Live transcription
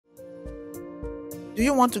Do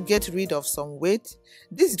you want to get rid of some weight?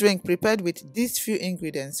 This drink, prepared with these few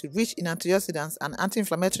ingredients rich in antioxidants and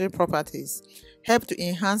anti-inflammatory properties, help to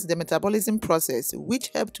enhance the metabolism process, which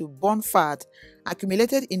help to burn fat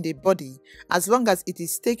accumulated in the body as long as it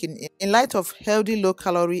is taken in light of healthy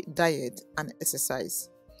low-calorie diet and exercise.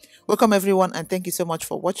 Welcome everyone, and thank you so much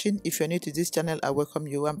for watching. If you're new to this channel, I welcome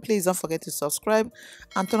you, and please don't forget to subscribe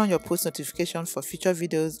and turn on your post notification for future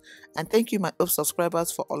videos. And thank you my old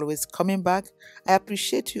subscribers for always coming back. I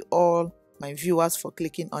appreciate you all, my viewers, for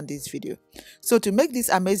clicking on this video. So to make this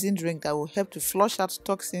amazing drink that will help to flush out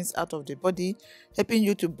toxins out of the body, helping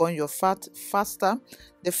you to burn your fat faster,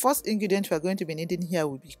 the first ingredient we are going to be needing here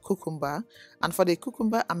will be cucumber. And for the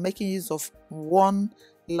cucumber, I'm making use of one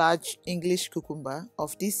large English cucumber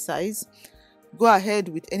of this size. Go ahead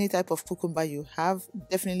with any type of cucumber you have.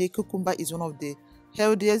 Definitely cucumber is one of the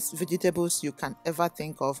healthiest vegetables you can ever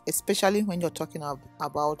think of, especially when you're talking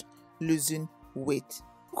about losing weight.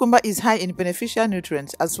 Cucumber is high in beneficial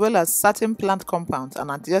nutrients as well as certain plant compounds and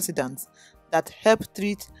antioxidants that help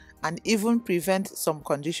treat and even prevent some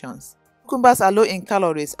conditions. Cucumbers are low in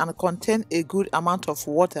calories and contain a good amount of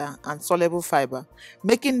water and soluble fiber,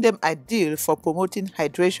 making them ideal for promoting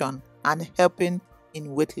hydration and helping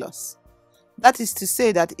in weight loss. That is to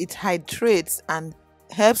say that it hydrates and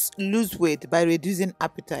helps lose weight by reducing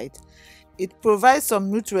appetite. It provides some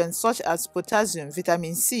nutrients such as potassium,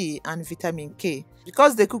 vitamin C, and vitamin K.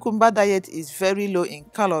 Because the cucumber diet is very low in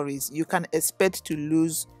calories, you can expect to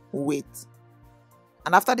lose weight.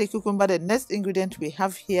 And after the cucumber, the next ingredient we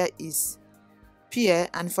have here is pear.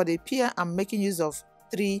 And for the pear, I'm making use of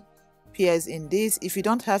 3 pears in this. If you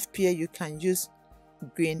don't have pear, you can use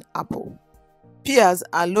green apple. Pears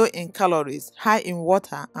are low in calories, high in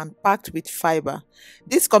water, and packed with fiber.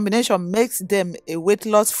 This combination makes them a weight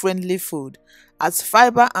loss friendly food, as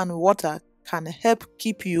fiber and water can help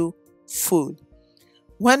keep you full.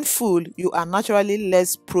 When full, you are naturally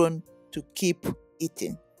less prone to keep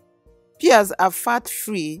eating. Pears are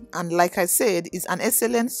fat-free, and like I said, is an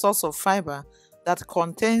excellent source of fiber that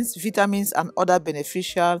contains vitamins and other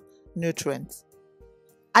beneficial nutrients.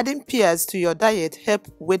 Adding pears to your diet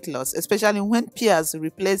helps weight loss, especially when pears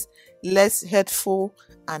replace less healthful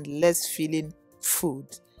and less filling food.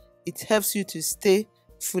 It helps you to stay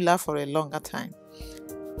fuller for a longer time.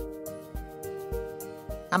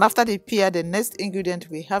 And after the pear, the next ingredient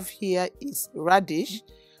we have here is radish.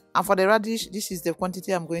 And for the radish, this is the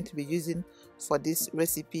quantity I'm going to be using for this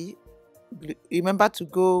recipe. Remember to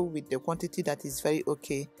go with the quantity that is very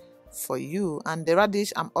okay for you. And the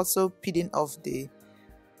radish, I'm also peeling off the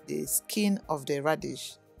skin of the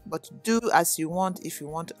radish, but do as you want. If you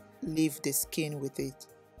want, leave the skin with it.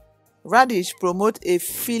 Radish promote a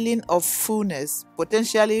feeling of fullness,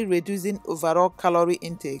 potentially reducing overall calorie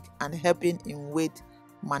intake and helping in weight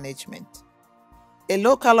management. A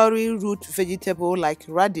low-calorie root vegetable like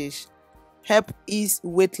radish help ease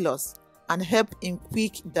weight loss and help in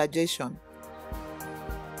quick digestion.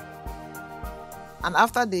 And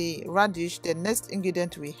after the radish, the next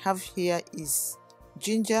ingredient we have here is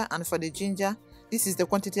ginger. And for the ginger, this is the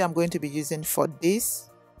quantity I'm going to be using for this.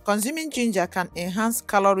 Consuming ginger can enhance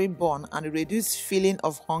calorie burn and reduce feeling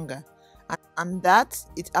of hunger, and that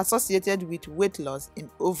it's associated with weight loss in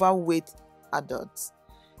overweight adults.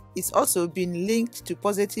 It's also been linked to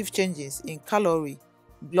positive changes in calorie,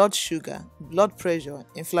 blood sugar, blood pressure,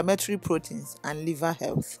 inflammatory proteins, and liver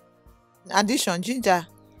health. In addition, ginger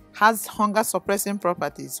has hunger suppressing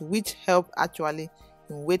properties which help actually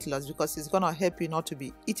in weight loss, because it's going to help you not to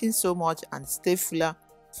be eating so much and stay fuller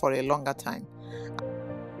for a longer time.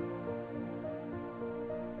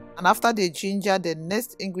 And after the ginger, the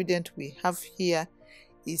next ingredient we have here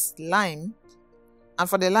is lime. And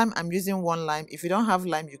for the lime, I'm using 1 lime. If you don't have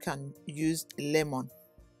lime, you can use lemon.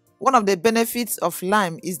 One of the benefits of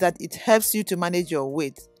lime is that it helps you to manage your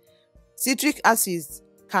weight. Citric acid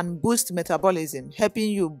can boost metabolism, helping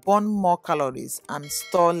you burn more calories and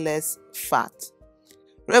store less fat.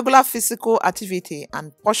 Regular physical activity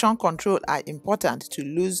and portion control are important to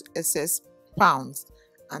lose excess pounds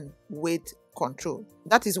and weight control.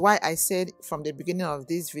 That is why I said from the beginning of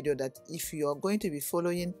this video that if you are going to be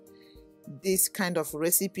following this kind of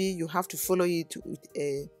recipe, you have to follow it with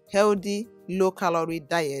a healthy, low-calorie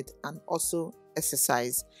diet and also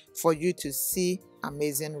exercise for you to see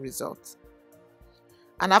amazing results.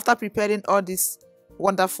 And after preparing all these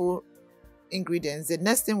wonderful ingredients, the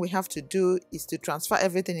next thing we have to do is to transfer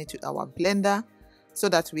everything into our blender so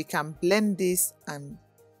that we can blend this and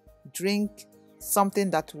drink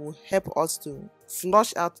something that will help us to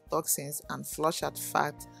flush out toxins and flush out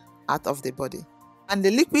fat out of the body. And the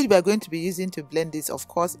liquid we are going to be using to blend this, of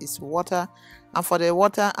course, is water. And for the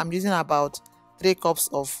water, I'm using about 3 cups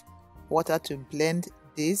of water to blend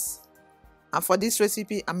this. And for this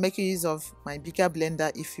recipe, I'm making use of my bigger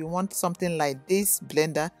blender. If you want something like this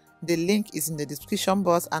blender, the link is in the description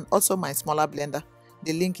box, and also my smaller blender,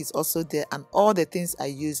 the link is also there, and all the things I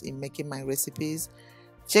use in making my recipes.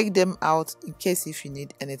 Check them out in case if you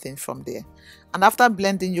need anything from there. And after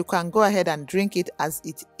blending, you can go ahead and drink it as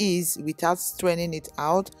it is without straining it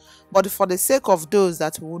out. But for the sake of those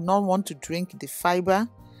that would not want to drink the fiber,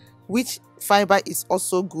 which fiber is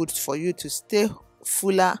also good for you to stay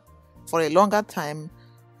fuller for a longer time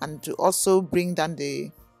and to also bring down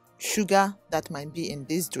the sugar that might be in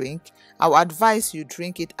this drink, I would advise you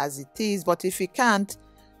drink it as it is. But if you can't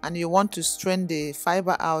and you want to strain the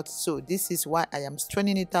fiber out, so this is why I am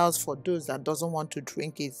straining it out for those that doesn't want to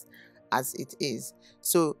drink it as it is.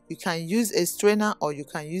 So you can use a strainer, or you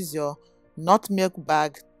can use your nut milk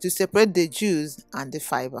bag to separate the juice and the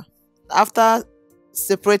fiber. After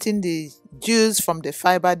separating the juice from the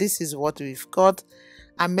fiber, this is what we've got.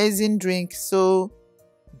 Amazing drink, so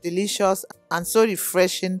delicious and so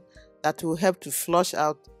refreshing, that will help to flush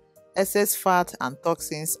out excess fat and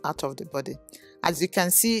toxins out of the body. As you can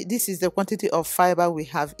see, this is the quantity of fiber we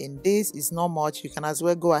have in this. It's not much. You can as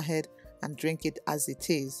well go ahead and drink it as it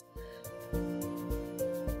is.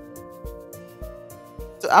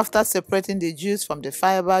 So after separating the juice from the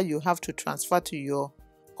fiber, you have to transfer to your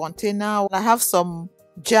container. I have some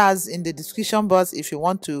jars in the description box if you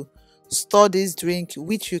want to store this drink,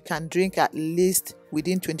 which you can drink at least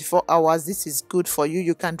within 24 hours. This is good for you.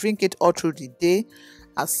 You can drink it all through the day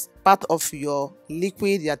as part of your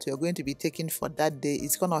liquid that you're going to be taking for that day.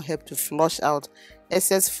 It's going to help to flush out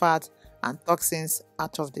excess fat and toxins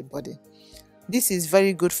out of the body. This is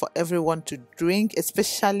very good for everyone to drink,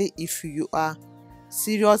 especially if you are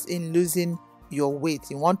serious in losing your weight.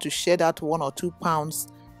 You want to shed out 1 or 2 pounds.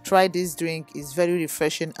 Try this drink. It's very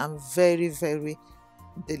refreshing and very, very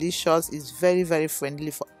delicious. Is very, very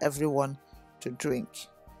friendly for everyone to drink.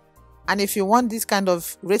 And if you want this kind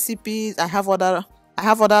of recipes, I have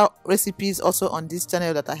other recipes also on this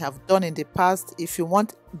channel that I have done in the past. If you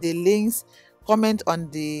want the links, comment on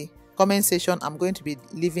the comment section. I'm going to be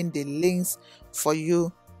leaving the links for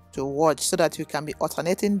you to watch, so that you can be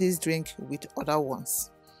alternating this drink with other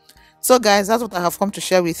ones. So guys, that's what I have come to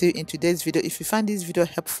share with you in today's video. If you find this video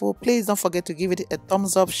helpful, please don't forget to give it a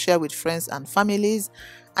thumbs up, share with friends and families.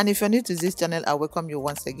 And if you're new to this channel, I welcome you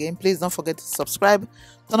once again. Please don't forget to subscribe,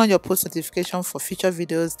 turn on your post notification for future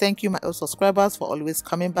videos. Thank you my old subscribers for always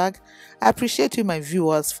coming back. I appreciate you my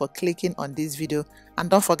viewers for clicking on this video, and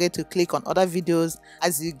don't forget to click on other videos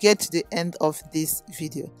as you get to the end of this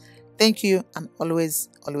video. Thank you, and always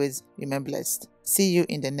remain blessed. See you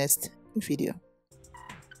in the next video.